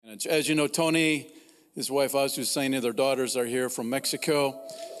As you know, Tony, his wife Azucena, their daughters are here from Mexico.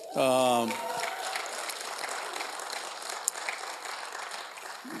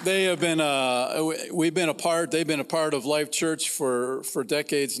 They have been, we've been apart. They've been a part of Life Church for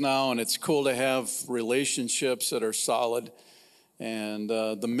decades now, and it's cool to have relationships that are solid. And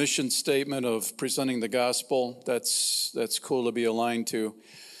the mission statement of presenting the gospel, that's cool to be aligned to.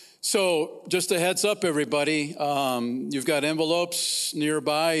 So just a heads up, everybody, you've got envelopes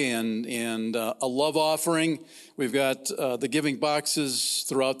nearby and a love offering. We've got the giving boxes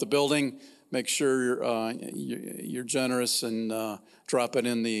throughout the building. Make sure you're generous and drop it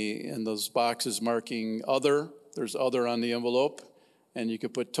in those boxes marking other. There's other on the envelope, and you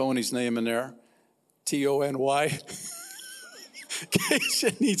could put Tony's name in there, Tony, in case you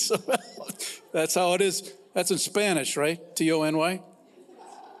need some help. That's how it is. That's in Spanish, right? Tony?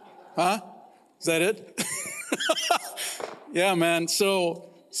 Huh? Is that it? Yeah, man. So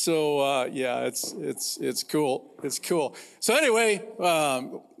yeah, it's cool. It's cool. So anyway,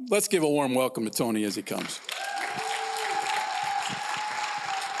 let's give a warm welcome to Tony as he comes.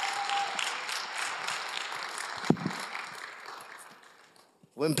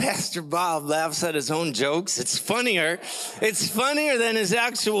 When Pastor Bob laughs at his own jokes, it's funnier. It's funnier than his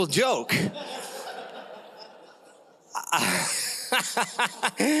actual joke.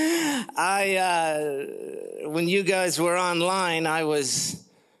 When you guys were online, well,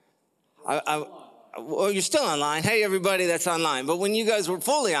 you're still online. Hey, everybody that's online. But when you guys were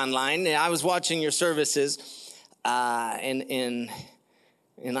fully online, I was watching your services, and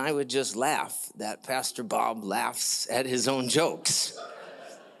I would just laugh that Pastor Bob laughs at his own jokes.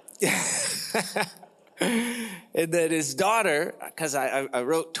 And that his daughter, because I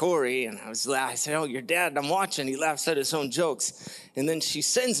wrote Tori, and I said, "Oh, your dad, I'm watching. He laughs at his own jokes." And then she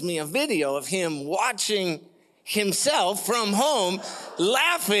sends me a video of him watching himself from home,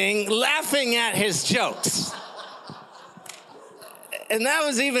 laughing at his jokes. And that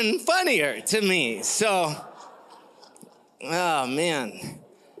was even funnier to me. So, oh man,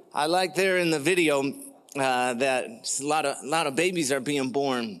 I like there in the video that a lot of babies are being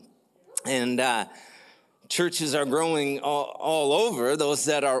born, and churches are growing all over, those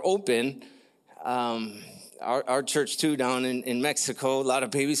that are open. Our church, too, down in Mexico, a lot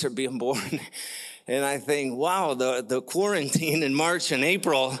of babies are being born. And I think, wow, the quarantine in March and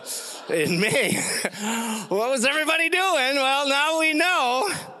April, in May, what was everybody doing? Well, now we know.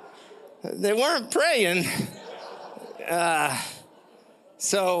 They weren't praying.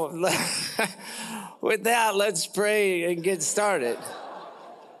 So with that, let's pray and get started.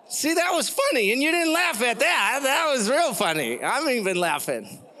 See, that was funny, and you didn't laugh at that. That was real funny. I'm even laughing.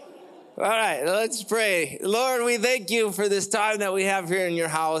 All right, let's pray. Lord, we thank you for this time that we have here in your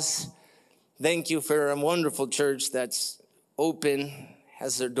house. Thank you for a wonderful church that's open,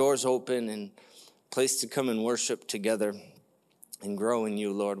 has their doors open, and a place to come and worship together and grow in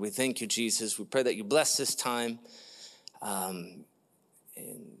you, Lord. We thank you, Jesus. We pray that you bless this time, and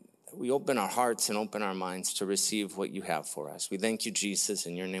we open our hearts and open our minds to receive what you have for us. We thank you, Jesus.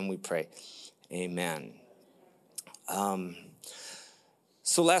 In your name we pray. Amen.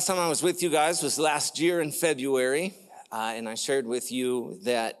 So last time I was with you guys was last year in February, and I shared with you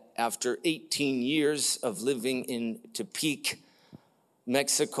that after 18 years of living in Tepic,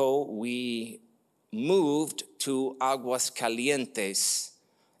 Mexico, we moved to Aguascalientes,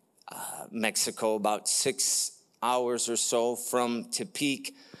 Mexico, about 6 hours or so from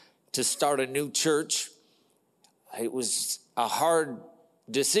Tepic, to start a new church. It was a hard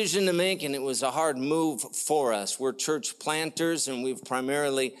decision to make, and it was a hard move for us. We're church planters, and we've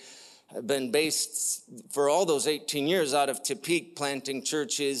primarily been based for all those 18 years out of Tepic, planting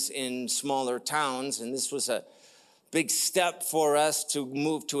churches in smaller towns. And this was a big step for us to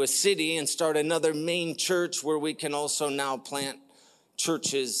move to a city and start another main church where we can also now plant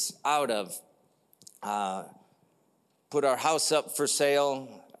churches out of. Put our house up for sale.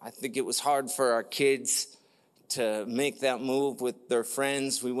 I think it was hard for our kids to make that move with their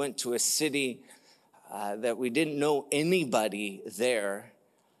friends. We went to a city that we didn't know anybody there.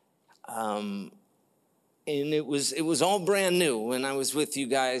 And it was all brand new when I was with you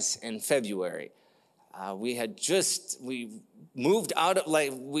guys in February. We moved out of,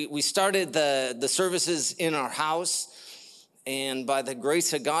 we started the services in our house. And by the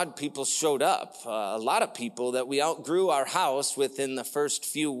grace of God, people showed up. A lot of people that we outgrew our house within the first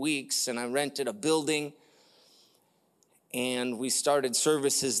few weeks. And I rented a building. And we started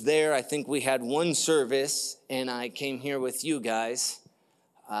services there. I think we had one service. And I came here with you guys.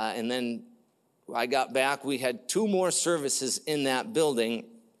 And then I got back. We had 2 more services in that building.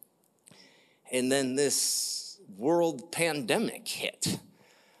 And then this world pandemic hit.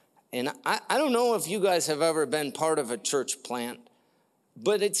 And I don't know if you guys have ever been part of a church plant,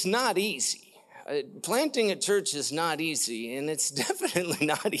 but it's not easy. Planting a church is not easy, and it's definitely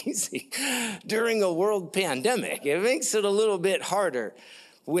not easy during a world pandemic. It makes it a little bit harder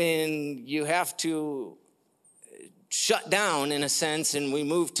when you have to shut down in a sense and we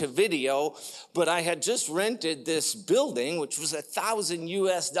moved to video. But I had just rented this building, which was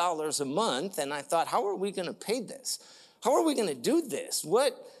 $1,000 a month, and I thought, how are we going to pay this? How are we going to do this?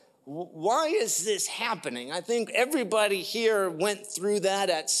 Why is this happening? I think everybody here went through that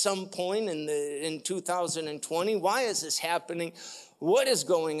at some point in 2020. Why is this happening? What is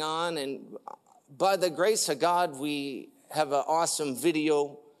going on? And by the grace of God, we have an awesome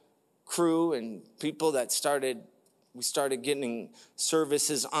video crew and people that we started getting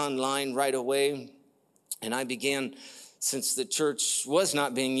services online right away. And I began, since the church was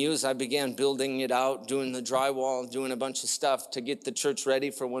not being used, I began building it out, doing the drywall, doing a bunch of stuff to get the church ready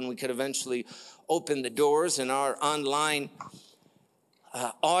for when we could eventually open the doors. And our online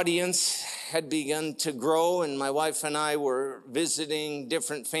audience had begun to grow, and my wife and I were visiting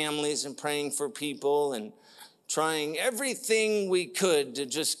different families and praying for people and trying everything we could to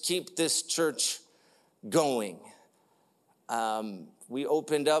just keep this church going. We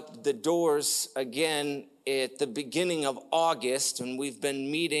opened up the doors again at the beginning of August, and we've been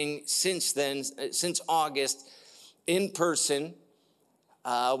meeting since then, since August, in person.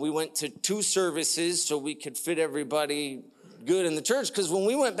 We went to 2 services so we could fit everybody good in the church, because when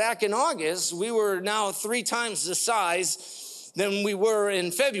we went back in August, we were now 3 times the size than we were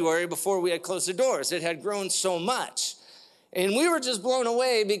in February before we had closed the doors. It had grown so much. And we were just blown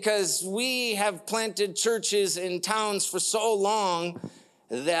away because we have planted churches in towns for so long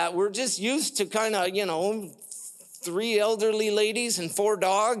that we're just used to kind of, 3 elderly ladies and 4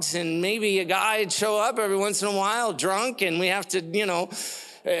 dogs, and maybe a guy would show up every once in a while drunk, and we have to,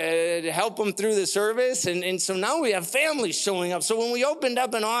 help them through the service. And so now we have families showing up. So when we opened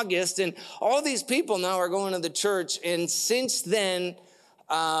up in August, and all these people now are going to the church, and since then,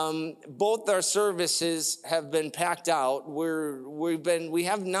 both our services have been packed out. We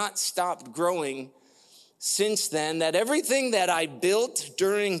have not stopped growing since then. That everything that I built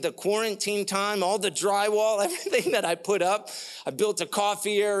during the quarantine time, all the drywall, everything that I put up, I built a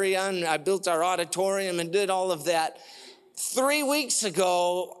coffee area and I built our auditorium and did all of that. 3 weeks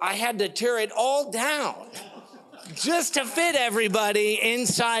ago, I had to tear it all down just to fit everybody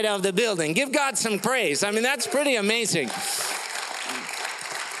inside of the building. Give God some praise. I mean, that's pretty amazing.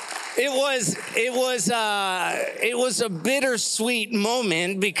 It was a bittersweet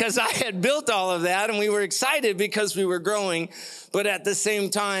moment because I had built all of that and we were excited because we were growing, but at the same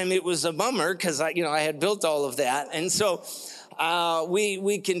time it was a bummer because I had built all of that. And so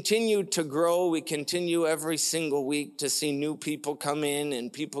we continue to grow. We continue every single week to see new people come in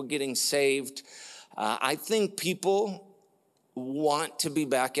and people getting saved. I think people want to be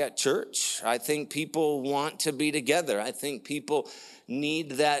back at church. I think people want to be together. I think people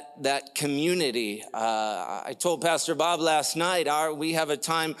need that community. I told Pastor Bob last night, we have a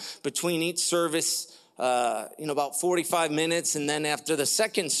time between each service, about 45 minutes. And then after the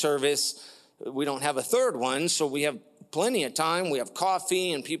second service, we don't have a third one. So we have plenty of time. We have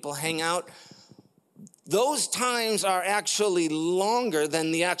coffee and people hang out. Those times are actually longer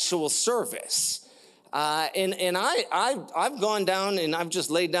than the actual service. And I've gone down and I've just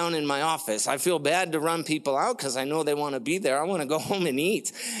laid down in my office. I feel bad to run people out because I know they want to be there. I want to go home and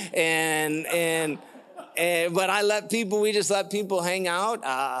eat. But we just let people hang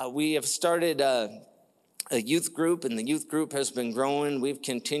out. We have started a youth group, and the youth group has been growing. We've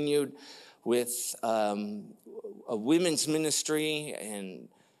continued with a women's ministry and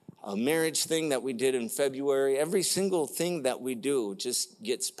a marriage thing that we did in February. Every single thing that we do just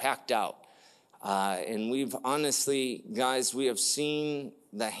gets packed out. And we've honestly, guys, we have seen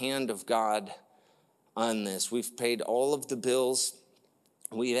the hand of God on this. We've paid all of the bills.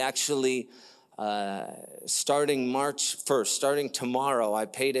 We actually, starting March 1st, starting tomorrow, I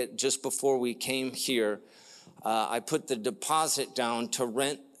paid it just before we came here. I put the deposit down to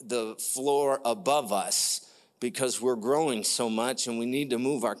rent the floor above us because we're growing so much and we need to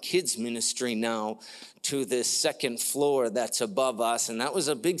move our kids' ministry now to this second floor that's above us. And that was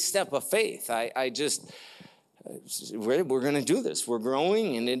a big step of faith. We're going to do this. We're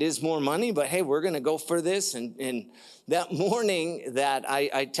growing and it is more money, but hey, we're going to go for this. And that morning that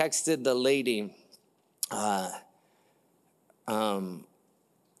I texted the lady,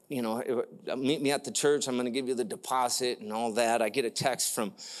 meet me at the church. I'm going to give you the deposit and all that. I get a text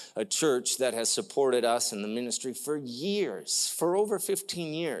from a church that has supported us in the ministry for years, for over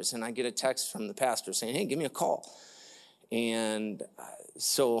 15 years. And I get a text from the pastor saying, hey, give me a call. And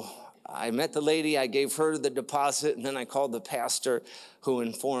so I met the lady, I gave her the deposit, and then I called the pastor who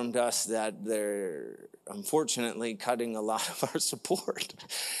informed us that they're unfortunately cutting a lot of our support.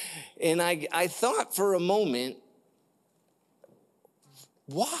 And I thought for a moment,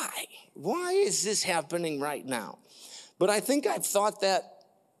 why? Why is this happening right now? But I think I've thought that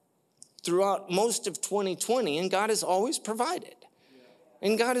throughout most of 2020, and God has always provided.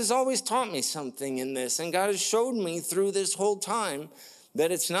 And God has always taught me something in this, and God has showed me through this whole time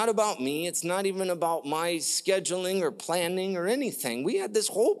that it's not about me. It's not even about my scheduling or planning or anything. We had this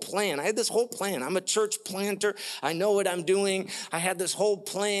whole plan. I had this whole plan. I'm a church planter. I know what I'm doing. I had this whole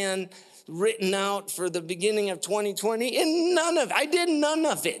plan written out for the beginning of 2020, and I did none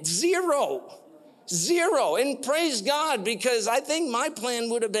of it. Zero. And praise God, because I think my plan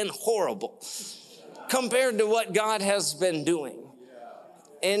would have been horrible compared to what God has been doing.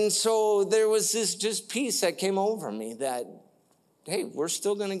 And so there was this just peace that came over me that, hey, we're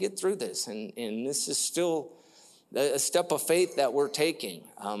still going to get through this. And this is still a step of faith that we're taking.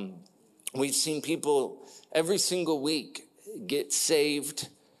 We've seen people every single week get saved.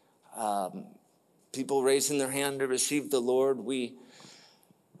 People raising their hand to receive the Lord.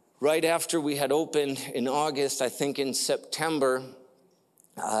 Right after we had opened in August, I think in September,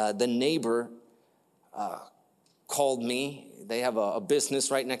 the neighbor called me. They have a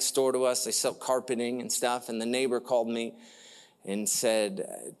business right next door to us. They sell carpeting and stuff. And the neighbor called me and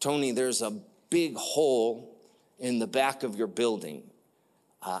said, Tony, there's a big hole in the back of your building.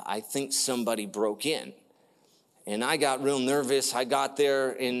 I think somebody broke in. And I got real nervous. I got there,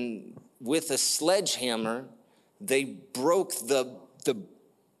 and with a sledgehammer, they broke the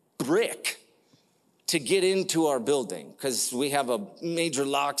brick to get into our building, because we have a major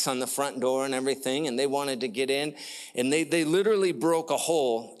locks on the front door and everything, and they wanted to get in, and they literally broke a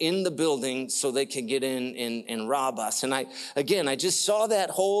hole in the building so they could get in and rob us. And I just saw that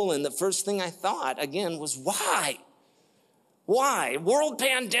hole, and the first thing I thought again was, why? World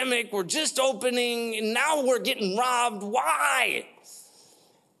pandemic, we're just opening, and now we're getting robbed. Why?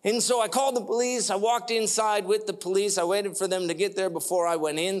 And so I called the police. I walked inside with the police. I waited for them to get there before I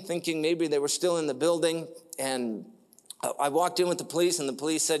went in, thinking maybe they were still in the building. And I walked in with the police, and the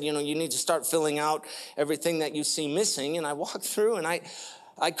police said, you need to start filling out everything that you see missing. And I walked through, and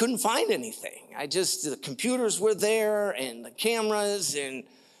I couldn't find anything. The computers were there, and the cameras, and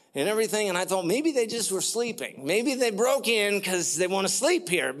everything. And I thought maybe they just were sleeping. Maybe they broke in because they want to sleep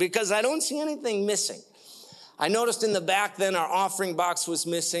here, because I don't see anything missing. I noticed in the back then our offering box was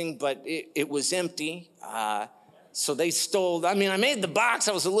missing, but it was empty. So they stole. I made the box.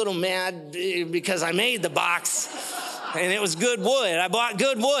 I was a little mad because I made the box, and it was good wood. I bought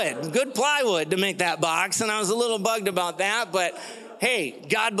good wood, good plywood to make that box, and I was a little bugged about that. But hey,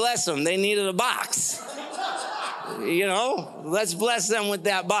 God bless them. They needed a box. Let's bless them with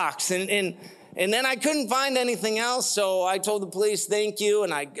that box. And then I couldn't find anything else, so I told the police, thank you,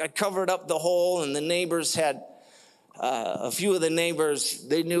 and I covered up the hole, and the neighbors had, a few of the neighbors,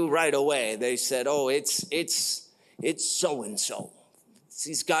 they knew right away. They said, oh, it's so-and-so. It's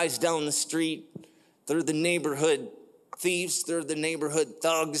these guys down the street. They're the neighborhood thieves. They're the neighborhood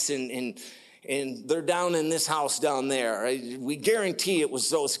thugs, and they're down in this house down there. We guarantee it was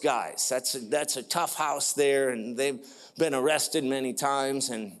those guys. That's a tough house there, and they've been arrested many times.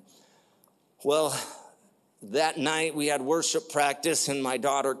 And well, that night we had worship practice, and my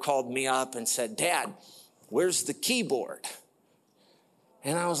daughter called me up and said, Dad, where's the keyboard?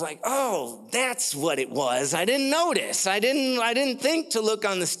 And I was like, oh, that's what it was. I didn't notice. I didn't think to look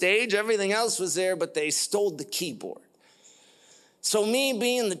on the stage. Everything else was there, but they stole the keyboard. So me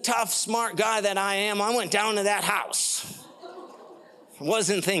being the tough, smart guy that I am, I went down to that house.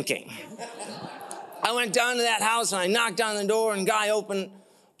 Wasn't thinking. I went down to that house, and I knocked on the door, and guy opened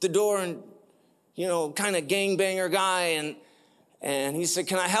the door, and kind of gangbanger guy, and he said,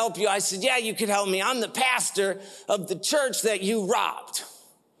 can I help you? I said, yeah, you could help me. I'm the pastor of the church that you robbed.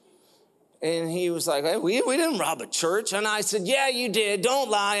 And he was like, hey, we didn't rob a church. And I said, yeah, you did.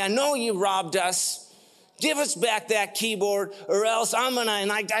 Don't lie. I know you robbed us. Give us back that keyboard, or else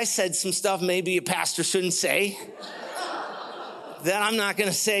and I said some stuff maybe a pastor shouldn't say that I'm not going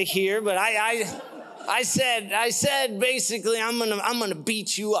to say here, but I said basically, I'm going to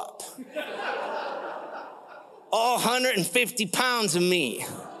beat you up. All 150 pounds of me.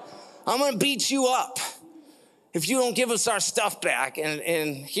 I'm going to beat you up if you don't give us our stuff back.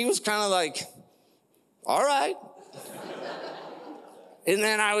 And he was kind of like, all right. And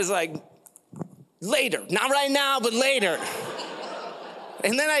then I was like, later. Not right now, but later.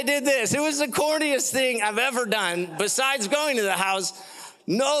 And then I did this. It was the corniest thing I've ever done. Besides going to the house,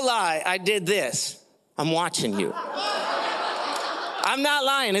 no lie, I did this. I'm watching you. I'm not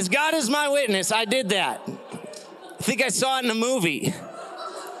lying. As God is my witness, I did that. I think I saw it in a movie.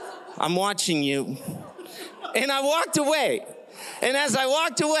 I'm watching you. And I walked away. And as I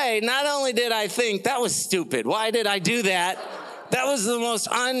walked away, not only did I think, that was stupid. Why did I do that? That was the most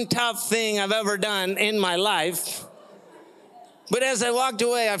untough thing I've ever done in my life. But as I walked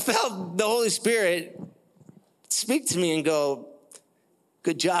away, I felt the Holy Spirit speak to me and go,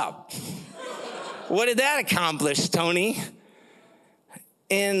 good job. What did that accomplish, Tony?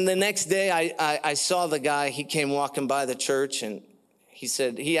 And the next day, I saw the guy. He came walking by the church, and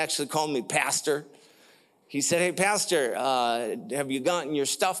he actually called me pastor. He said, hey, pastor, have you gotten your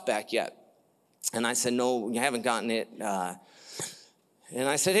stuff back yet? And I said, no, you haven't gotten it. And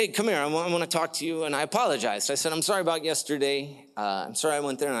I said, hey, come here. I want to talk to you. And I apologized. I said, I'm sorry about yesterday. I'm sorry I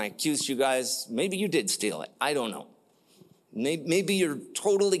went there and I accused you guys. Maybe you did steal it. I don't know. Maybe you're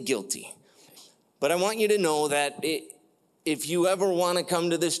totally guilty. But I want you to know that if you ever want to come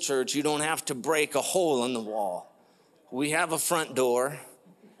to this church, you don't have to break a hole in the wall. We have a front door.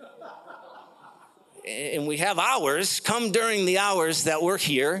 And we have hours. Come during the hours that we're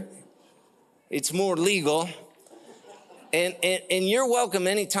here. It's more legal. And you're welcome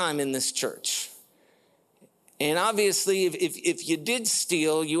anytime in this church. And obviously, if you did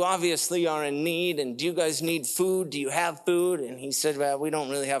steal, you obviously are in need. And do you guys need food? Do you have food? And he said, well, we don't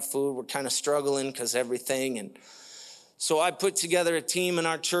really have food. We're kind of struggling because everything. And so I put together a team in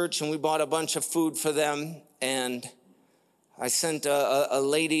our church, and we bought a bunch of food for them. And I sent a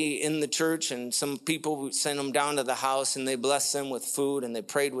lady in the church, and some people, we sent them down to the house, and they blessed them with food, and they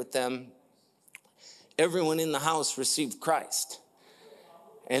prayed with them. Everyone in the house received Christ.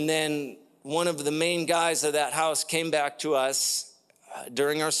 And then one of the main guys of that house came back to us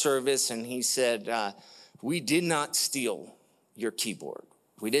during our service, and he said, we did not steal your keyboard.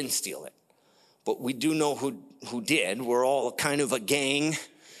 We didn't steal it. But we do know who did. We're all kind of a gang.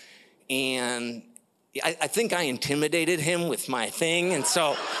 And I think I intimidated him with my thing. And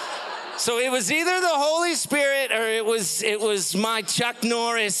so it was either the Holy Spirit or it was my Chuck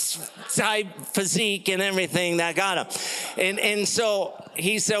Norris type physique and everything that got him. And so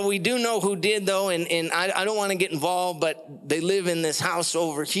he said, we do know who did though, and I don't want to get involved, but they live in this house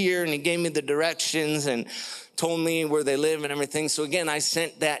over here, and he gave me the directions and told me where they live and everything. So again, I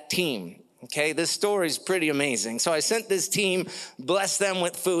sent that team. Okay, this story is pretty amazing. So I sent this team, blessed them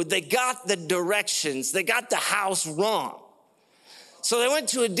with food. They got the directions. They got the house wrong. So they went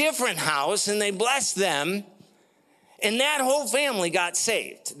to a different house and they blessed them. And that whole family got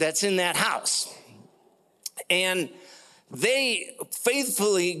saved that's in that house. And they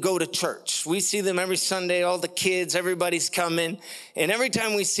faithfully go to church. We see them every Sunday, all the kids, everybody's coming. And every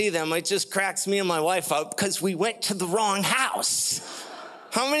time we see them, it just cracks me and my wife up because we went to the wrong house.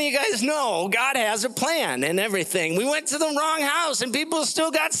 How many of you guys know God has a plan and everything? We went to the wrong house and people still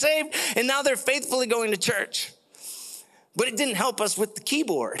got saved, and now they're faithfully going to church. But it didn't help us with the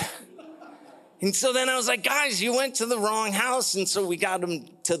keyboard. And so then I was like, guys, you went to the wrong house. And so we got them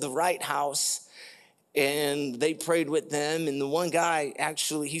to the right house, and they prayed with them. And the one guy,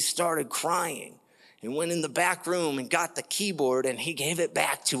 actually, he started crying and went in the back room and got the keyboard, and he gave it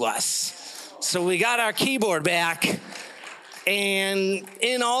back to us. So we got our keyboard back. And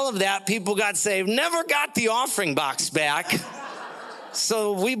in all of that, people got saved. Never got the offering box back.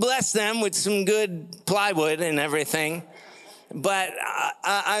 So we blessed them with some good plywood and everything. But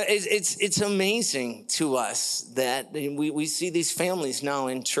it's amazing to us that we see these families now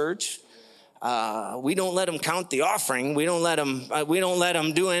in church. We don't let them count the offering. We don't let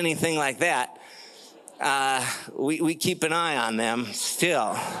them do anything like that. We keep an eye on them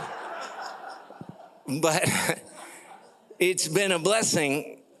still. But it's been a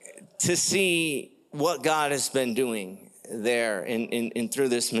blessing to see what God has been doing there in through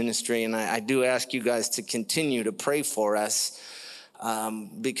this ministry. And I do ask you guys to continue to pray for us.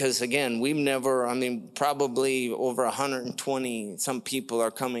 Because again, probably over 120 some people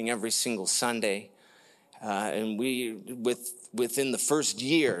are coming every single Sunday. And within the first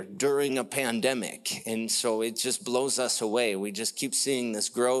year during a pandemic. And so it just blows us away. We just keep seeing this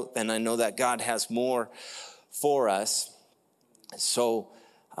growth. And I know that God has more for us. So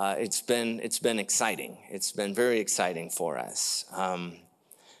it's been exciting. It's been very exciting for us.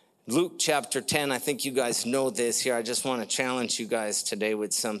 Luke chapter 10, I think you guys know this here. I just want to challenge you guys today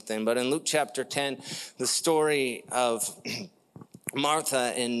with something. But in Luke chapter 10, the story of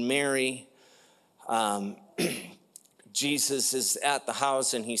Martha and Mary, Jesus is at the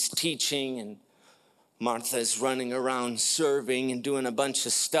house and he's teaching, and Martha is running around serving and doing a bunch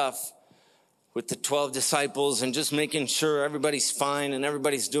of stuff. with the 12 disciples and just making sure everybody's fine and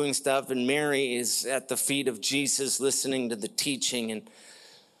everybody's doing stuff. And Mary is at the feet of Jesus listening to the teaching. And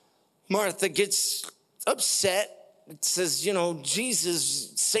Martha gets upset. It says,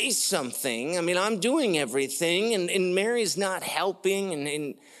 Jesus, say something. I mean, I'm doing everything. And Mary's not helping.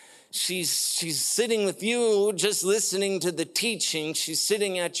 And she's sitting with you just listening to the teaching. She's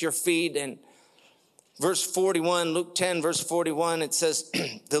sitting at your feet. And verse 41, Luke 10, verse 41, it says,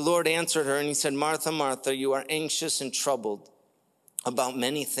 the Lord answered her and he said, Martha, Martha, you are anxious and troubled about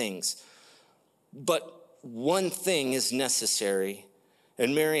many things, but one thing is necessary,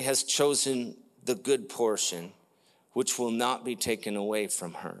 and Mary has chosen the good portion, which will not be taken away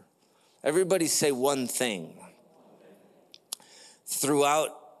from her. Everybody say one thing.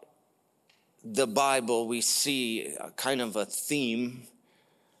 Throughout the Bible, we see a kind of a theme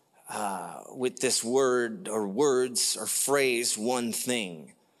with this word or words or phrase, one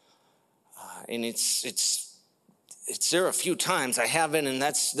thing. And it's there a few times. I haven't, and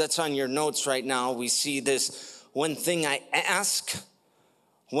that's on your notes right now. We see this one thing I ask,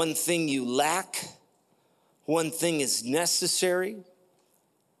 one thing you lack, one thing is necessary,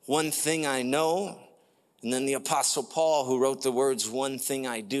 one thing I know, and then the Apostle Paul who wrote the words, one thing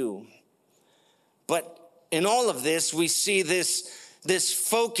I do. But in all of this, we see this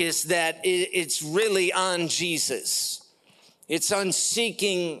focus that it's really on Jesus. It's on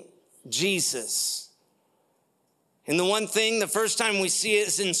seeking Jesus. And the one thing, the first time we see it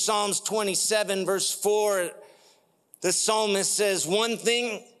is in Psalms 27, verse 4. The psalmist says, one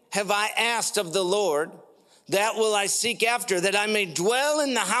thing have I asked of the Lord, that will I seek after, that I may dwell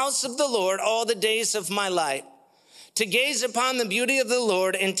in the house of the Lord all the days of my life, to gaze upon the beauty of the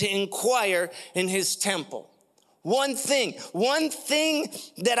Lord and to inquire in his temple. One thing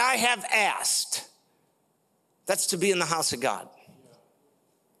that I have asked, that's to be in the house of God.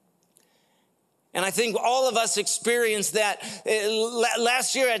 And I think all of us experienced that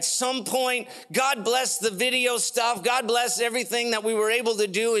last year at some point. God bless the video stuff. God bless everything that we were able to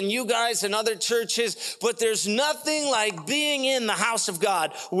do, and you guys and other churches. But there's nothing like being in the house of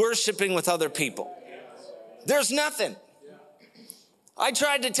God, worshiping with other people. There's nothing. I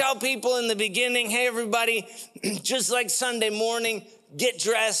tried to tell people in the beginning, hey, everybody, just like Sunday morning, get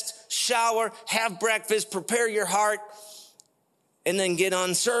dressed, shower, have breakfast, prepare your heart, and then get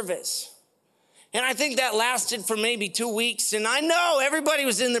on service. And I think that lasted for maybe 2 weeks. And I know everybody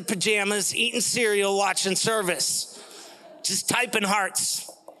was in their pajamas, eating cereal, watching service, just typing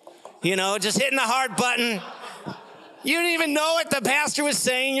hearts, just hitting the heart button. You didn't even know what the pastor was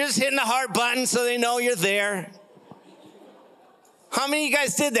saying. You're just hitting the heart button so they know you're there. How many of you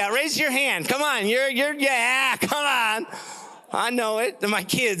guys did that? Raise your hand. Come on. Yeah, come on. I know it. My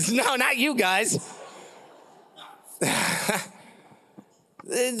kids. No, not you guys.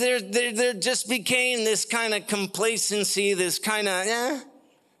 There just became this kind of complacency, this kind of,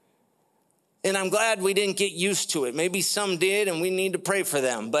 And I'm glad we didn't get used to it. Maybe some did, and we need to pray for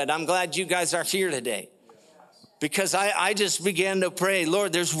them. But I'm glad you guys are here today. Because I just began to pray,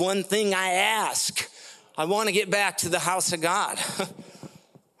 Lord, there's one thing I ask. I want to get back to the house of God.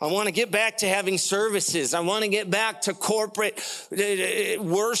 I want to get back to having services. I want to get back to corporate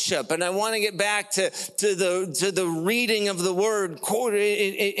worship. And I want to get back to the reading of the word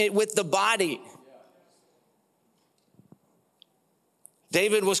with the body.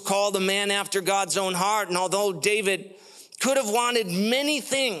 David was called a man after God's own heart. And although David could have wanted many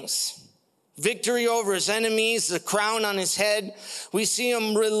things, victory over his enemies, the crown on his head, we see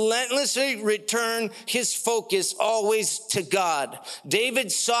him relentlessly return his focus always to God.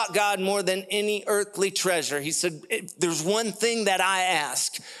 David sought God more than any earthly treasure. He said, there's one thing that I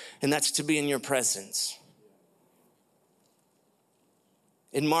ask, and that's to be in your presence.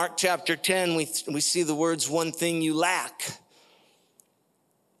 In Mark chapter 10, we see the words, one thing you lack.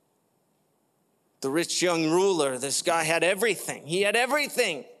 The rich young ruler, this guy had everything. He had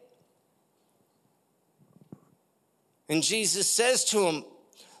everything. And Jesus says to him,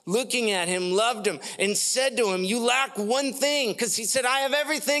 looking at him, loved him, and said to him, you lack one thing. Because he said, I have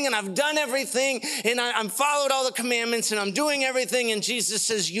everything, and I've done everything, and I've followed all the commandments, and I'm doing everything. And Jesus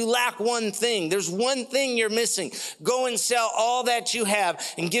says, you lack one thing. There's one thing you're missing. Go and sell all that you have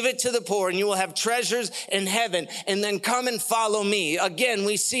and give it to the poor, and you will have treasures in heaven. And then come and follow me. Again,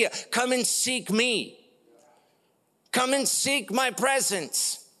 we see it. Come and seek me. Come and seek my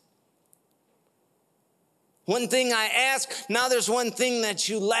presence. One thing I ask, now there's one thing that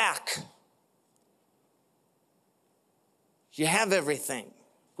you lack. You have everything.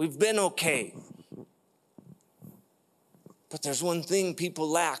 We've been okay. But there's one thing people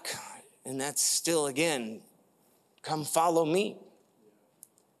lack, and that's still, again, come follow me.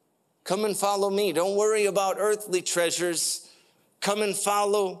 Come and follow me. Don't worry about earthly treasures. Come and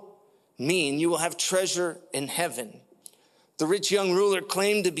follow me, and you will have treasure in heaven. The rich young ruler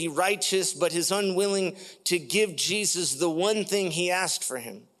claimed to be righteous, but is unwilling to give Jesus the one thing he asked for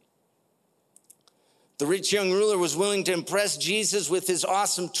him. The rich young ruler was willing to impress Jesus with his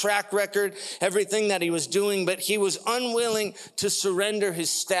awesome track record, everything that he was doing, but he was unwilling to surrender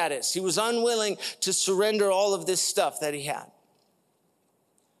his status. He was unwilling to surrender all of this stuff that he had.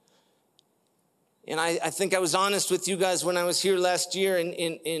 And I think I was honest with you guys when I was here last year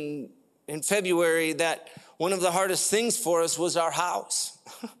in February that one of the hardest things for us was our house.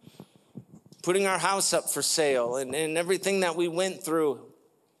 Putting our house up for sale and everything that we went through.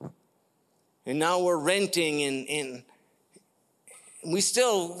 And now we're renting and we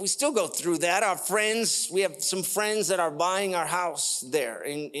still go through that. Our friends, we have some friends that are buying our house there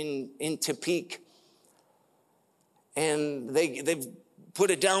in Tepic. And they've put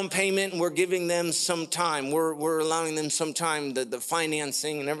a down payment and we're giving them some time. We're allowing them some time, the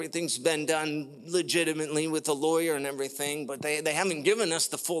financing and everything's been done legitimately with a lawyer and everything, but they haven't given us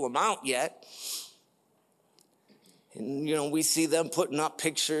the full amount yet. And, we see them putting up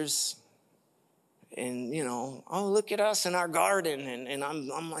pictures and, oh, look at us in our garden. And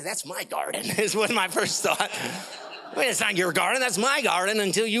I'm like, that's my garden is what my first thought. Wait, it's not your garden. That's my garden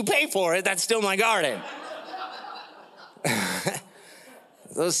until you pay for it. That's still my garden.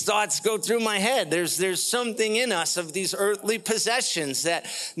 Those thoughts go through my head. There's something in us of these earthly possessions that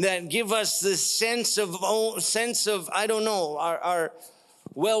give us this sense of I don't know, our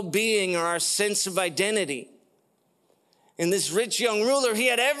well-being or our sense of identity. And this rich young ruler, he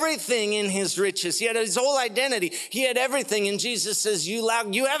had everything in his riches. He had his whole identity. He had everything. And Jesus says, you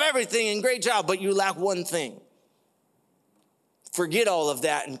have everything and great job, but you lack one thing. Forget all of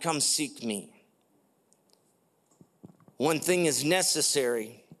that and come seek me. One thing is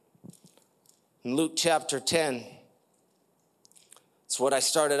necessary. In Luke chapter 10, it's what I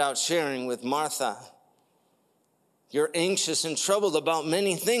started out sharing with Martha. You're anxious and troubled about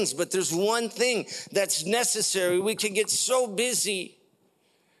many things, but there's one thing that's necessary. We can get so busy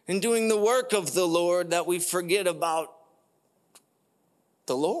in doing the work of the Lord that we forget about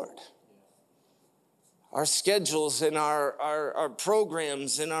the Lord. Our schedules and our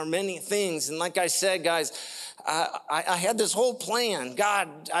programs and our many things. And like I said, guys, I had this whole plan.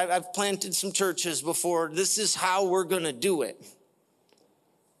 God, I've planted some churches before. This is how we're going to do it.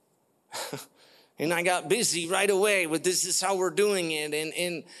 And I got busy right away with this is how we're doing it.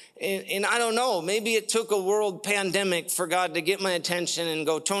 And I don't know, maybe it took a world pandemic for God to get my attention and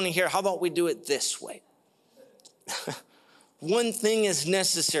go, Tony, here, how about we do it this way? One thing is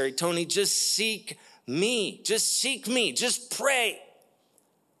necessary, Tony, just seek me. Just seek me. Just pray.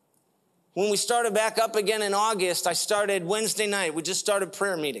 When we started back up again in August, I started Wednesday night. We just started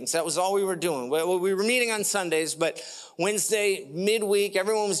prayer meetings. That was all we were doing. Well, we were meeting on Sundays, but Wednesday, midweek,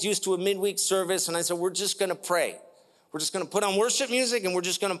 everyone was used to a midweek service. And I said, we're just going to pray. We're just going to put on worship music and we're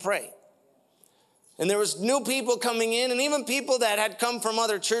just going to pray. And there was new people coming in and even people that had come from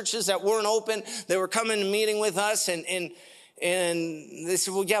other churches that weren't open. They were coming and meeting with us and they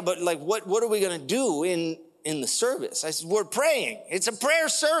said, well, yeah, but like, what are we going to do in the service? I said, we're praying. It's a prayer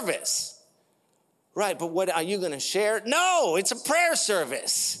service. Right, but what are you going to share? No, it's a prayer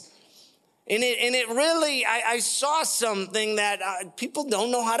service. And it really, I saw something that people don't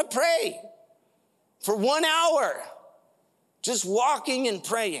know how to pray. For 1 hour, just walking and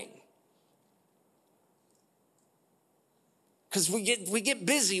praying. Because we get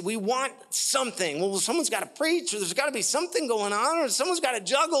busy. We want something. Well, someone's got to preach, or there's got to be something going on, or someone's got to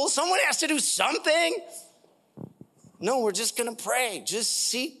juggle. Someone has to do something. No, we're just going to pray. Just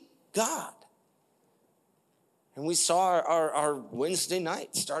seek God. And we saw our Wednesday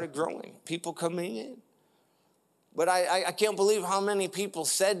night started growing. People coming in. But I can't believe how many people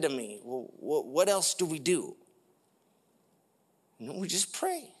said to me, well, what else do we do? No, we just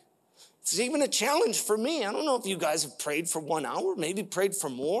pray. It's even a challenge for me. I don't know if you guys have prayed for 1 hour, maybe prayed for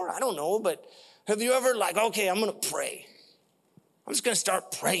more. I don't know, but have you ever okay, I'm going to pray. I'm just going to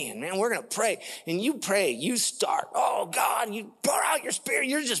start praying, man. We're going to pray. And you pray. You start. Oh, God, you pour out your spirit.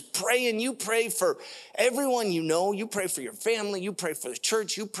 You're just praying. You pray for everyone you know. You pray for your family. You pray for the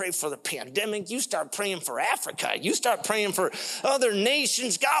church. You pray for the pandemic. You start praying for Africa. You start praying for other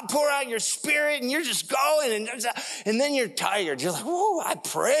nations. God, pour out your spirit. And you're just going. And then you're tired. You're like, whoa, I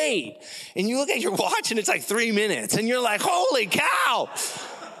prayed. And you look at your watch and it's like 3 minutes. And you're like, holy cow.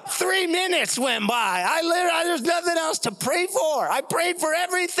 3 minutes went by. There's nothing else to pray for. I prayed for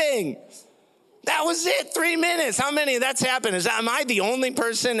everything. That was it. 3 minutes. How many of that's happened? Am I the only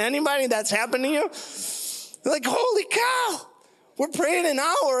person? Anybody that's happened to you? Like, holy cow. We're praying an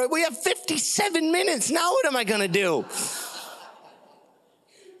hour. We have 57 minutes. Now what am I going to do?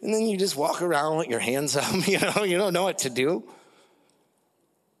 And then you just walk around with your hands up. You don't know what to do.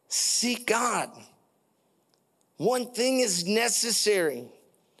 Seek God. One thing is necessary.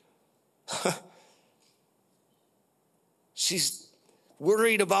 She's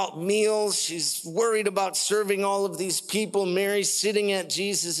worried about meals. She's worried about serving all of these people. Mary's sitting at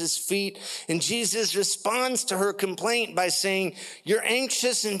Jesus' feet. And Jesus responds to her complaint by saying, you're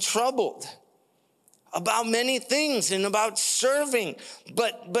anxious and troubled about many things and about serving.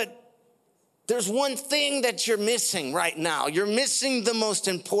 But there's one thing that you're missing right now. You're missing the most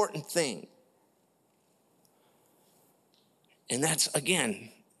important thing. And that's, again,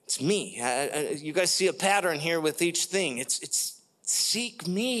 it's me. You guys see a pattern here with each thing. It's seek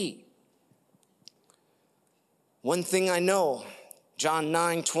me. One thing I know, John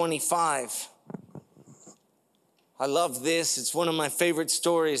 9:25. I love this. It's one of my favorite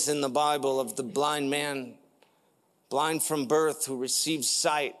stories in the Bible of the blind man, blind from birth, who receives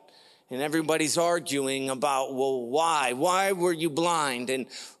sight. And everybody's arguing about, well, why? Why were you blind? And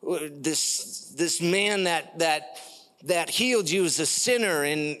this man that healed you is a sinner,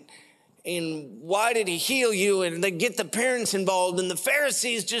 and why did he heal you? And they get the parents involved, and the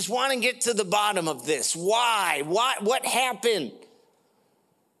Pharisees just want to get to the bottom of this. Why? What happened?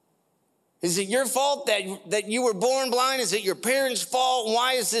 Is it your fault that you were born blind? Is it your parents' fault?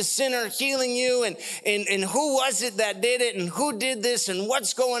 Why is this sinner healing you? And who was it that did it? And who did this? And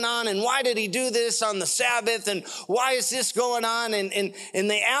what's going on? And why did he do this on the Sabbath? And why is this going on? And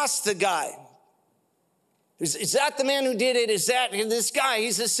they asked the guy, is that the man who did it? Is that this guy?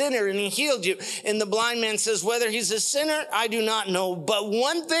 He's a sinner and he healed you. And the blind man says, whether he's a sinner, I do not know. But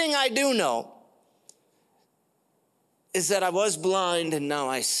one thing I do know is that I was blind and now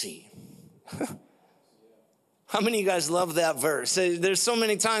I see. How many of you guys love that verse? There's so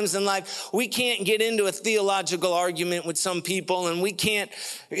many times in life we can't get into a theological argument with some people, and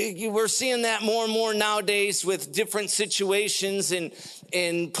we're seeing that more and more nowadays with different situations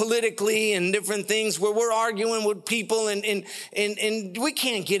and politically and different things where we're arguing with people and we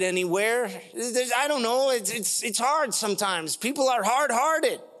can't get anywhere. I don't know. It's hard sometimes. People are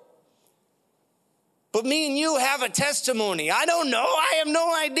hard-hearted. But me and you have a testimony. I don't know. I have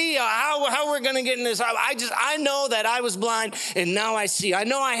no idea how we're going to get in this. I know that I was blind and now I see. I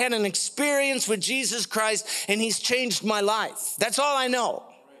know I had an experience with Jesus Christ and he's changed my life. That's all I know.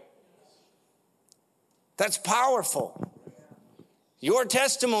 That's powerful. Your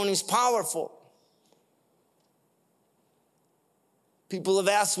testimony is powerful. People have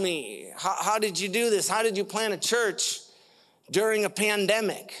asked me, how did you do this? How did you plant a church during a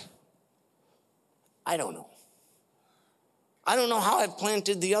pandemic? I don't know. I don't know how I've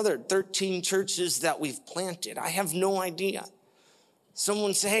planted the other 13 churches that we've planted. I have no idea.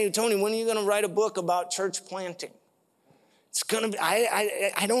 Someone say, hey, Tony, when are you going to write a book about church planting? It's going to be,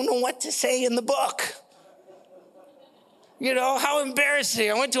 I don't know what to say in the book. You know, how embarrassing.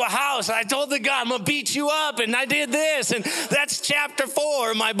 I went to a house. I told the guy, I'm going to beat you up. And I did this. And that's chapter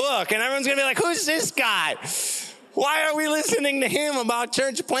 4 of my book. And everyone's going to be like, who's this guy? Why are we listening to him about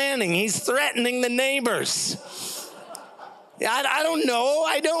church planting? He's threatening the neighbors. I don't know.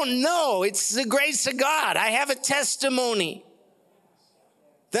 I don't know. It's the grace of God. I have a testimony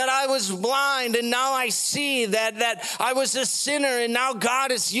that I was blind and now I see, that I was a sinner and now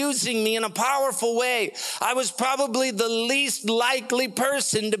God is using me in a powerful way. I was probably the least likely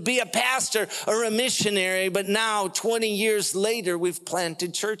person to be a pastor or a missionary, but now 20 years later, we've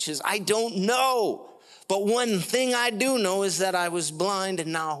planted churches. I don't know. But one thing I do know is that I was blind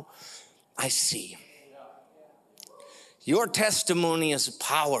and now I see. Your testimony is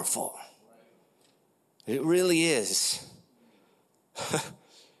powerful. It really is.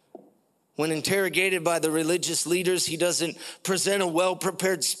 When interrogated by the religious leaders, he doesn't present a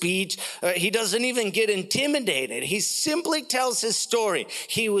well-prepared speech. He doesn't even get intimidated. He simply tells his story.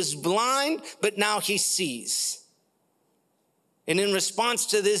 He was blind, but now he sees. And in response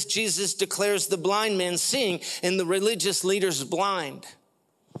to this, Jesus declares the blind man seeing and the religious leaders blind.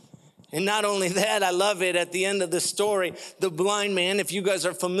 And not only that, I love it at the end of the story, the blind man, if you guys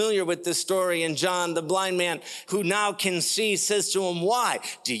are familiar with this story in John, the blind man who now can see says to him, why?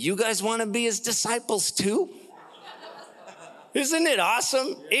 Do you guys want to be his disciples too? Isn't it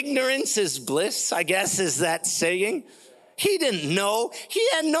awesome? Ignorance is bliss, I guess is that saying. He didn't know. He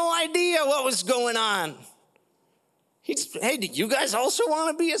had no idea what was going on. Hey, do you guys also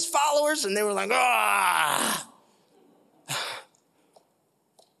want to be his followers? And they were like, ah.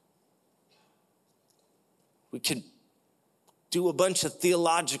 We could do a bunch of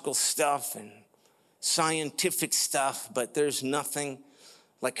theological stuff and scientific stuff, but there's nothing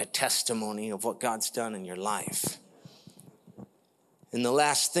like a testimony of what God's done in your life. And the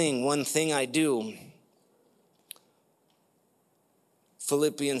last thing, one thing I do,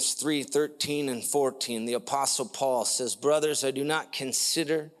 Philippians 3:13 and 14, the Apostle Paul says, brothers, I do not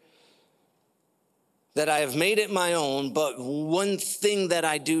consider that I have made it my own, but one thing that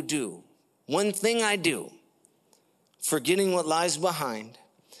I do, one thing I do, forgetting what lies behind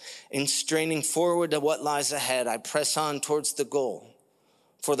and straining forward to what lies ahead, I press on towards the goal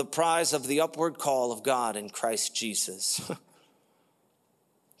for the prize of the upward call of God in Christ Jesus.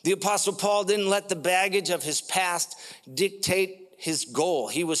 The Apostle Paul didn't let the baggage of his past dictate his goal.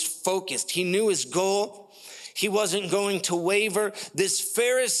 He was focused. He knew his goal. He wasn't going to waver. This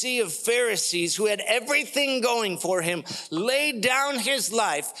Pharisee of Pharisees who had everything going for him laid down his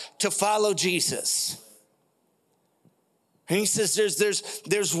life to follow Jesus. And he says,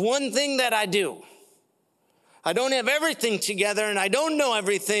 there's one thing that I do. I don't have everything together and I don't know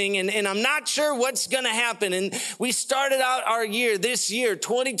everything and I'm not sure what's going to happen. And we started out our year, this year,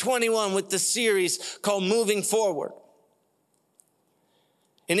 2021, with the series called Moving Forward.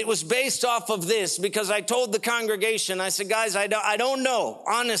 And it was based off of this because I told the congregation, I said, guys, I don't know,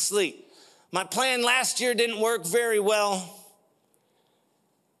 honestly. My plan last year didn't work very well.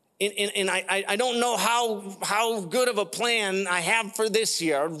 And I don't know how good of a plan I have for this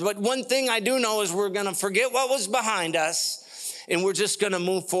year. But one thing I do know is we're going to forget what was behind us and we're just going to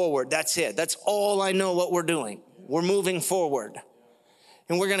move forward. That's it. That's all I know what we're doing. We're moving forward.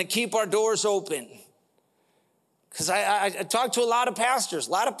 And we're going to keep our doors open. Because I talked to a lot of pastors,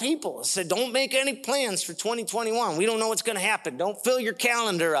 a lot of people. I said, don't make any plans for 2021. We don't know what's going to happen. Don't fill your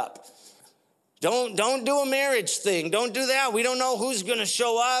calendar up. Don't do a marriage thing. Don't do that. We don't know who's going to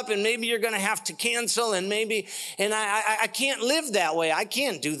show up and maybe you're going to have to cancel and I can't live that way. I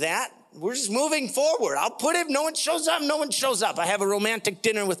can't do that. We're just moving forward. I'll put it. No one shows up. No one shows up. I have a romantic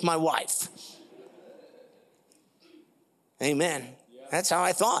dinner with my wife. Amen. That's how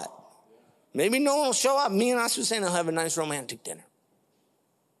I thought. Maybe no one will show up. Me and Asusana will have a nice romantic dinner.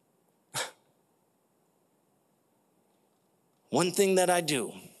 One thing that I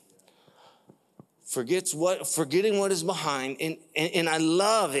do. Forgetting what is behind, and I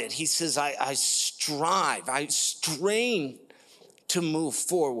love it. He says, I strain to move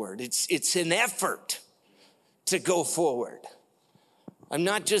forward. It's an effort to go forward. I'm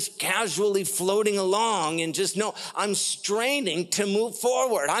not just casually floating along and I'm straining to move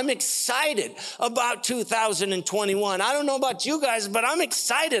forward. I'm excited about 2021. I don't know about you guys, but I'm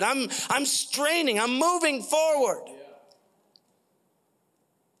excited. I'm straining. I'm moving forward.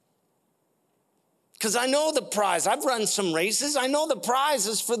 Because I know the prize. I've run some races. I know the prize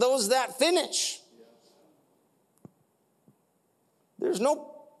is for those that finish. There's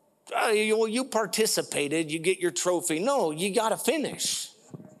no, you participated, you get your trophy. No, you got to finish.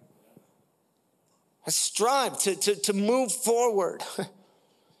 I strive to move forward.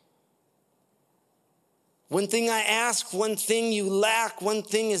 One thing I ask, one thing you lack, one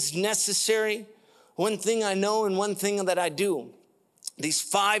thing is necessary, one thing I know, and one thing that I do. These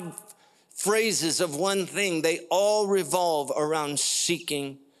 5 phrases of one thing, they all revolve around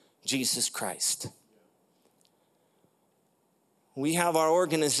seeking Jesus Christ. We have our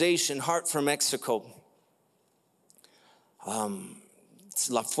organization, Heart for Mexico.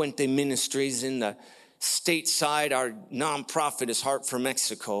 It's La Fuente Ministries in the stateside. Our nonprofit is Heart for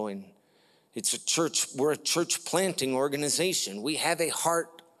Mexico, and it's a church. We're a church planting organization. We have a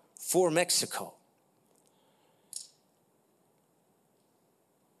heart for Mexico.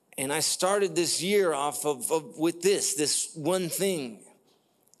 And I started this year off with this one thing.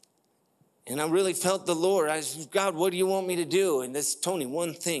 And I really felt the Lord. I said, God, what do you want me to do? And this, Tony,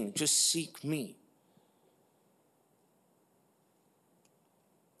 one thing, just seek me.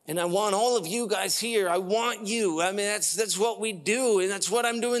 And I want all of you guys here. I want you. I mean, that's what we do. And that's what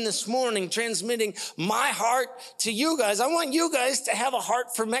I'm doing this morning, transmitting my heart to you guys. I want you guys to have a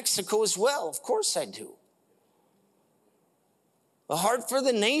heart for Mexico as well. Of course I do. A heart for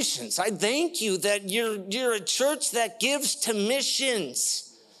the nations. I thank you that you're a church that gives to missions.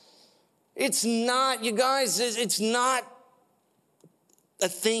 It's not, you guys, it's not a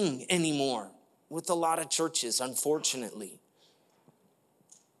thing anymore with a lot of churches, unfortunately.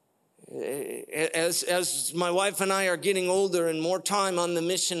 As my wife and I are getting older and more time on the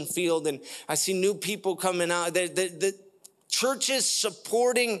mission field, and I see new people coming out, the churches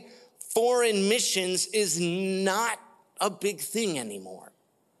supporting foreign missions is not a big thing anymore.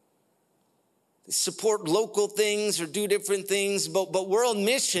 They support local things or do different things, but world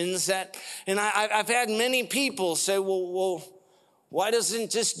missions and I've had many people say, well, Why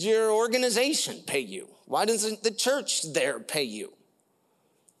doesn't just your organization pay you? Why doesn't the church there pay you?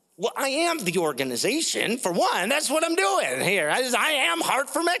 Well, I am the organization, for one. That's what I'm doing here. I am Heart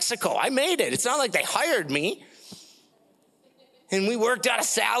for Mexico. I made it. It's not like they hired me. And we worked out a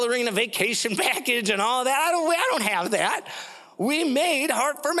salary and a vacation package and all of that. I don't have that. We made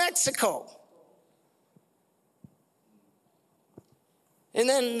Heart for Mexico. And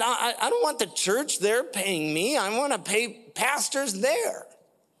then I don't want the church there paying me. I want to pay pastors there.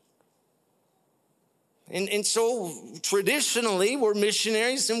 And so traditionally, we're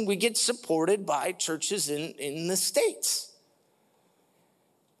missionaries and we get supported by churches in the States.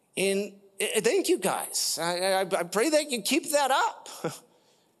 And thank you guys. I pray that you keep that up.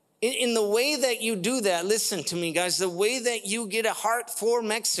 In the way that you do that, listen to me, guys, the way that you get a heart for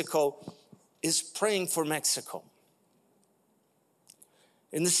Mexico is praying for Mexico.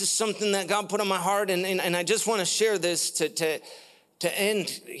 And this is something that God put on my heart, and I just want to share this to end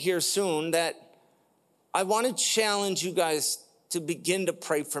here soon, that I want to challenge you guys to begin to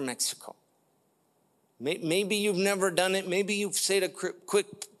pray for Mexico. Maybe you've never done it. Maybe you've said a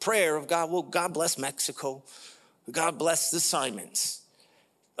quick prayer of God, well, God bless Mexico. God bless the Simons.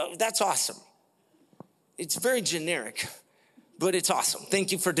 That's awesome. It's very generic, but it's awesome.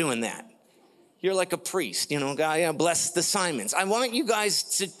 Thank you for doing that. You're like a priest, God, yeah, bless the Simons. I want you guys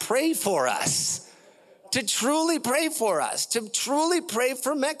to pray for us, to truly pray for us, to truly pray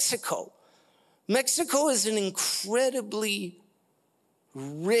for Mexico. Mexico is an incredibly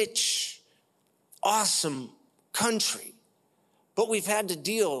rich, awesome country, but we've had to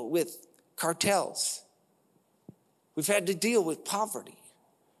deal with cartels. We've had to deal with poverty.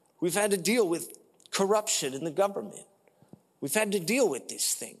 We've had to deal with corruption in the government. We've had to deal with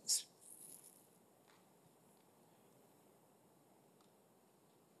these things.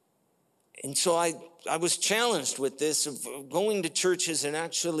 And so I was challenged with this of going to churches and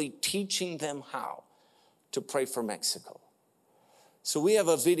actually teaching them how to pray for Mexico. So we have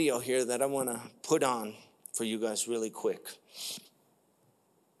a video here that I want to put on for you guys really quick.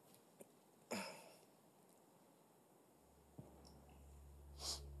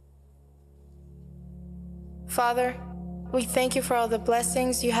 Father, we thank you for all the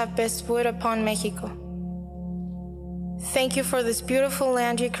blessings you have bestowed upon Mexico. Thank you for this beautiful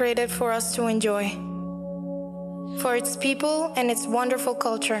land you created for us to enjoy, for its people and its wonderful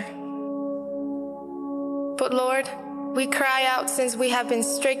culture. But Lord, we cry out since we have been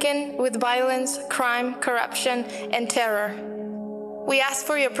stricken with violence, crime, corruption, and terror. We ask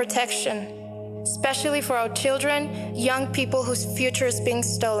for your protection, especially for our children, young people whose future is being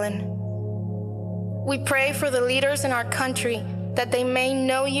stolen. We pray for the leaders in our country that they may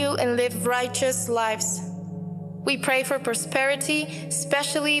know you and live righteous lives. We pray for prosperity,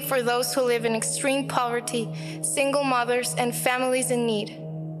 especially for those who live in extreme poverty, single mothers, and families in need.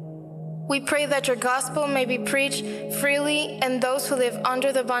 We pray that your gospel may be preached freely, and those who live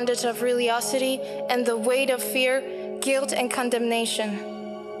under the bondage of religiosity and the weight of fear, guilt, and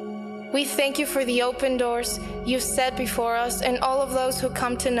condemnation. We thank you for the open doors you've set before us and all of those who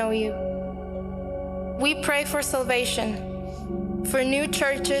come to know you. We pray for salvation, for new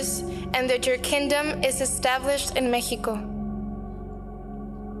churches, and that your kingdom is established in Mexico.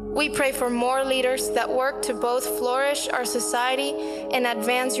 We pray for more leaders that work to both flourish our society and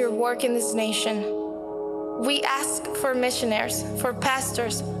advance your work in this nation. We ask for missionaries, for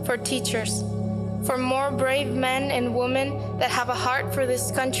pastors, for teachers, for more brave men and women that have a heart for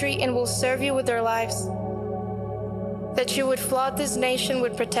this country and will serve you with their lives. That you would flood this nation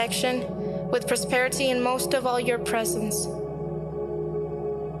with protection, with prosperity, and most of all, your presence.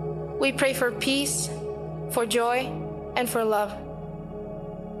 We pray for peace, for joy, and for love.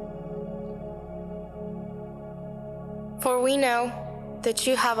 For we know that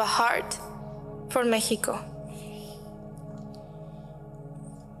you have a heart for Mexico.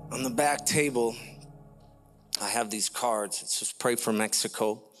 On the back table, I have these cards. It says pray for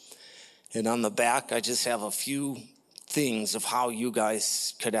Mexico. And on the back, I just have a few things of how you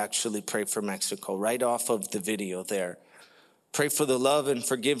guys could actually pray for Mexico right off of the video there. Pray for the love and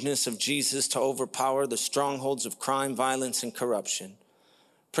forgiveness of Jesus to overpower the strongholds of crime, violence, and corruption.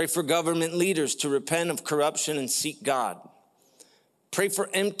 Pray for government leaders to repent of corruption and seek God. Pray for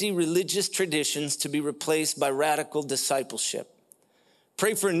empty religious traditions to be replaced by radical discipleship.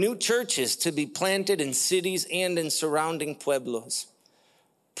 Pray for new churches to be planted in cities and in surrounding pueblos.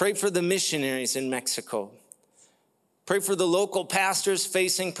 Pray for the missionaries in Mexico. Pray for the local pastors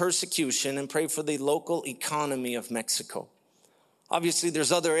facing persecution, and pray for the local economy of Mexico. Obviously,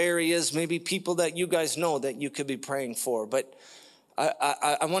 there's other areas, maybe people that you guys know that you could be praying for. But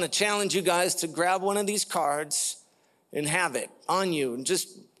I want to challenge you guys to grab one of these cards and have it on you. And just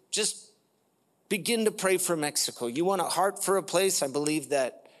begin to pray for Mexico. You want a heart for a place? I believe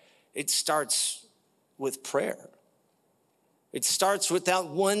that it starts with prayer. It starts with that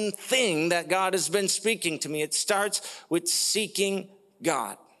one thing that God has been speaking to me. It starts with seeking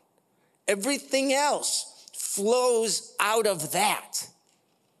God. Everything else flows out of that.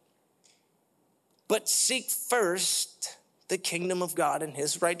 But seek first the kingdom of God and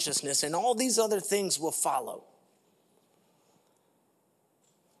his righteousness, and all these other things will follow.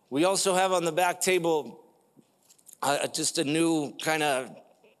 We also have on the back table just a new kind of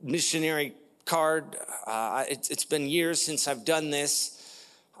missionary card. It's been years since I've done this.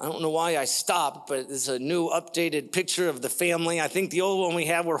 I don't know why I stopped, but it's a new updated picture of the family. I think the old one we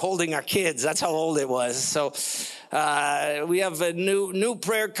had, we're holding our kids. That's how old it was. So we have a new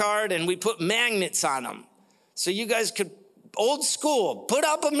prayer card, and we put magnets on them. So you guys could, old school, put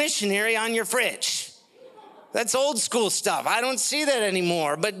up a missionary on your fridge. That's old school stuff. I don't see that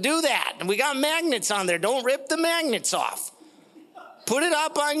anymore, but do that. And we got magnets on there. Don't rip the magnets off. Put it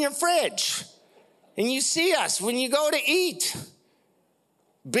up on your fridge. And you see us when you go to eat.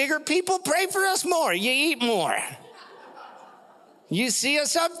 Bigger people pray for us more. You eat more. You see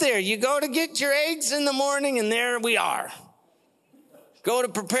us up there. You go to get your eggs in the morning, and there we are. Go to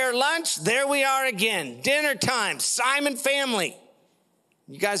prepare lunch, there we are again. Dinner time, Simon family.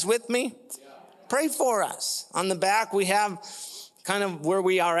 You guys with me? Yeah. Pray for us. On the back, we have kind of where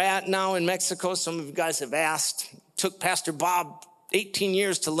we are at now in Mexico. Some of you guys have asked. Took Pastor Bob 18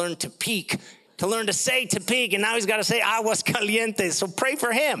 years to learn to peak, to learn to say to peak, and now he's got to say aguas calientes. So pray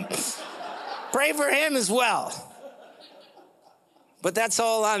for him. Pray for him as well. But that's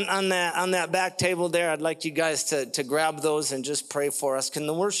all on that back table there. I'd like you guys to grab those and just pray for us. Can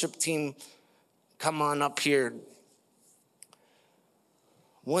the worship team come on up here?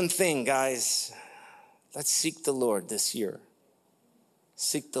 One thing, guys, let's seek the Lord this year.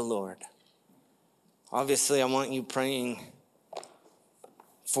 Seek the Lord. Obviously, I want you praying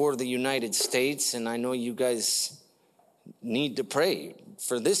for the United States, and I know you guys need to pray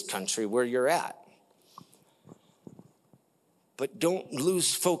for this country where you're at. But don't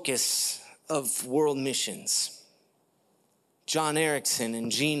lose focus of world missions. John Erickson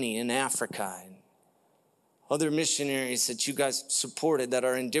and Jeannie in Africa and other missionaries that you guys supported that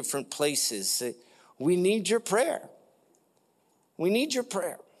are in different places. We need your prayer. We need your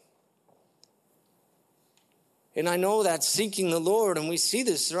prayer. And I know that seeking the Lord, and we see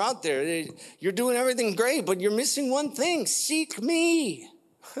this throughout there. You're doing everything great, but you're missing one thing. Seek me.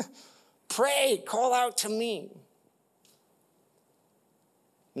 Pray, call out to me.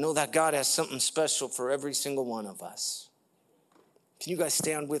 Know that God has something special for every single one of us. Can you guys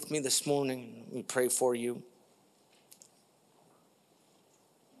stand with me this morning? We pray for you.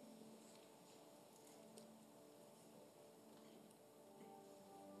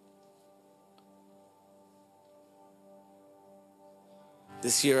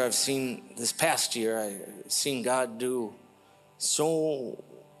 This past year, I've seen God do so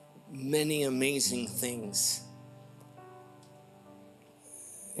many amazing things.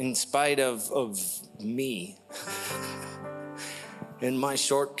 In spite of me and my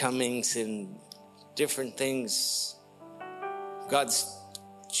shortcomings and different things, God's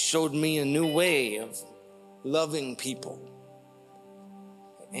showed me a new way of loving people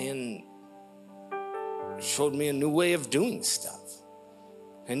and showed me a new way of doing stuff.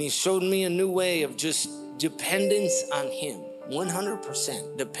 And he showed me a new way of just dependence on him,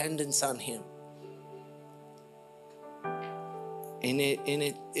 100% dependence on him. And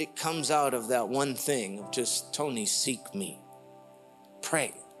it comes out of that one thing of just, Tony, seek me.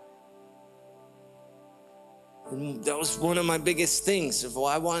 Pray. And that was one of my biggest things of, well,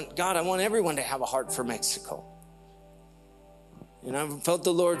 I want everyone to have a heart for Mexico. And I felt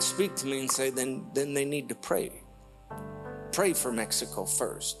the Lord speak to me and say, then they need to pray. Pray for Mexico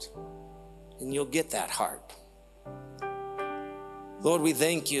first, and you'll get that heart. Lord, we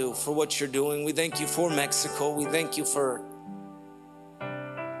thank you for what you're doing. We thank you for Mexico. We thank you for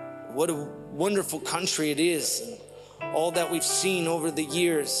what a wonderful country it is and all that we've seen over the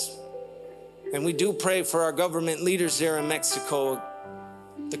years. And we do pray for our government leaders there in Mexico,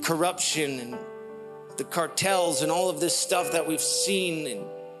 the corruption and the cartels and all of this stuff that we've seen, and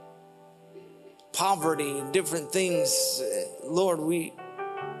poverty and different things. Lord, we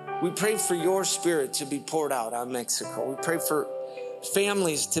pray for your spirit to be poured out on Mexico. We pray for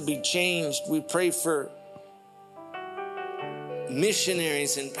families to be changed. We pray for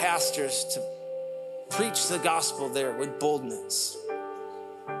missionaries and pastors to preach the gospel there with boldness.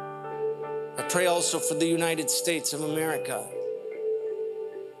 I pray also for the United States of America,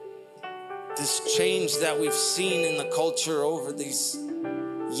 this change that we've seen in the culture over these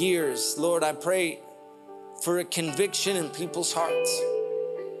years. Lord, I pray for a conviction in people's hearts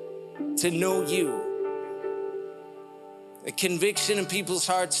to know you. A conviction in people's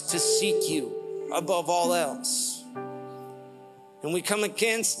hearts to seek you above all else. And we come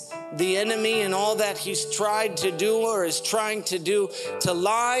against the enemy and all that he's tried to do or is trying to do to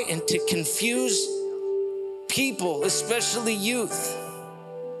lie and to confuse people, especially youth.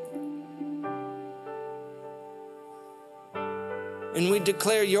 And we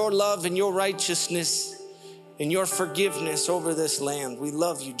declare your love and your righteousness and your forgiveness over this land. We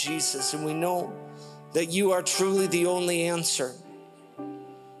love you, Jesus, and we know that you are truly the only answer.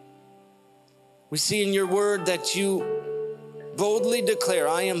 We see in your word that you boldly declare,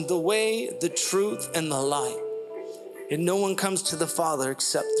 I am the way, the truth, and the light. And no one comes to the Father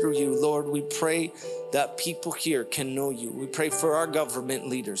except through you. Lord, we pray that people here can know you. We pray for our government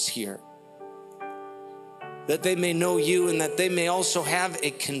leaders here, that they may know you and that they may also have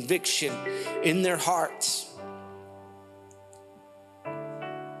a conviction in their hearts.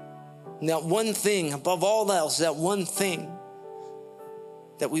 And that one thing, above all else, that one thing,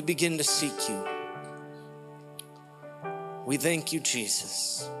 that we begin to seek you. We thank you,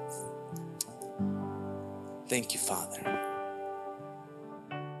 Jesus. Thank you, Father.